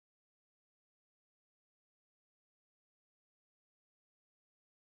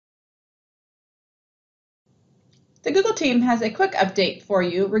The Google team has a quick update for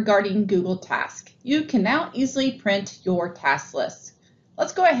you regarding Google Task. You can now easily print your task list.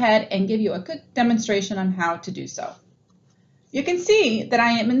 Let's go ahead and give you a quick demonstration on how to do so. You can see that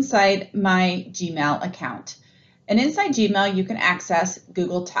I am inside my Gmail account. And inside Gmail, you can access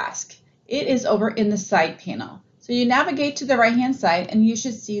Google Task. It is over in the side panel. So you navigate to the right-hand side and you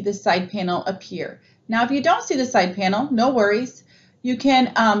should see the side panel appear. Now, if you don't see the side panel, no worries. You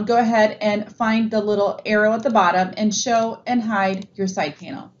can go ahead and find the little arrow at the bottom and show and hide your side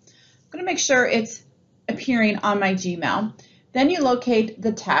panel. I'm going to make sure it's appearing on my Gmail. Then you locate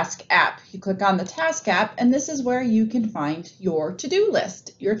the Task app. You click on the Task app, and this is where you can find your to-do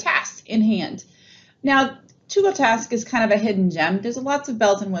list, your tasks in hand. Now, Google Task is kind of a hidden gem. There's lots of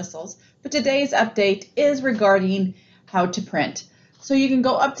bells and whistles, but today's update is regarding how to print. So you can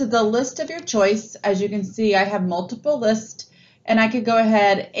go up to the list of your choice. As you can see, I have multiple lists. And I could go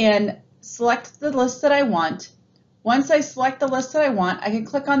ahead and select the list that I want. Once I select the list that I want, I can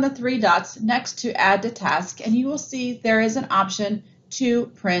click on the three dots next to Add to Task, and you will see there is an option to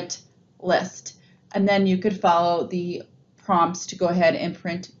print list. And then you could follow the prompts to go ahead and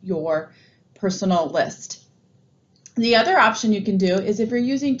print your personal list. The other option you can do is if you're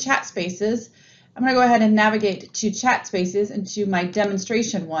using chat spaces, I'm going to go ahead and navigate to chat spaces and to my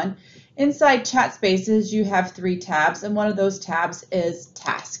demonstration one. Inside chat spaces, you have 3 tabs, and one of those tabs is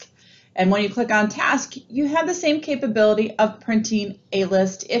Task. And when you click on Task, you have the same capability of printing a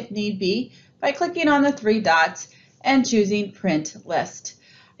list if need be by clicking on the 3 dots and choosing Print List.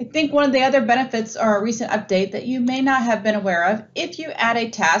 I think one of the other benefits or a recent update that you may not have been aware of, if you add a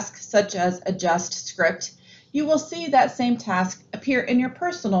task such as Adjust Script, you will see that same task appear in your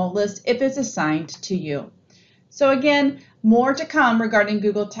personal list if it's assigned to you. So again, more to come regarding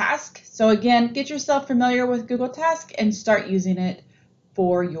Google Task. So again, get yourself familiar with Google Task and start using it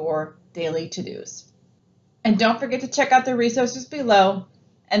for your daily to-dos. And don't forget to check out the resources below,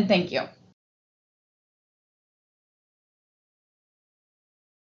 and thank you.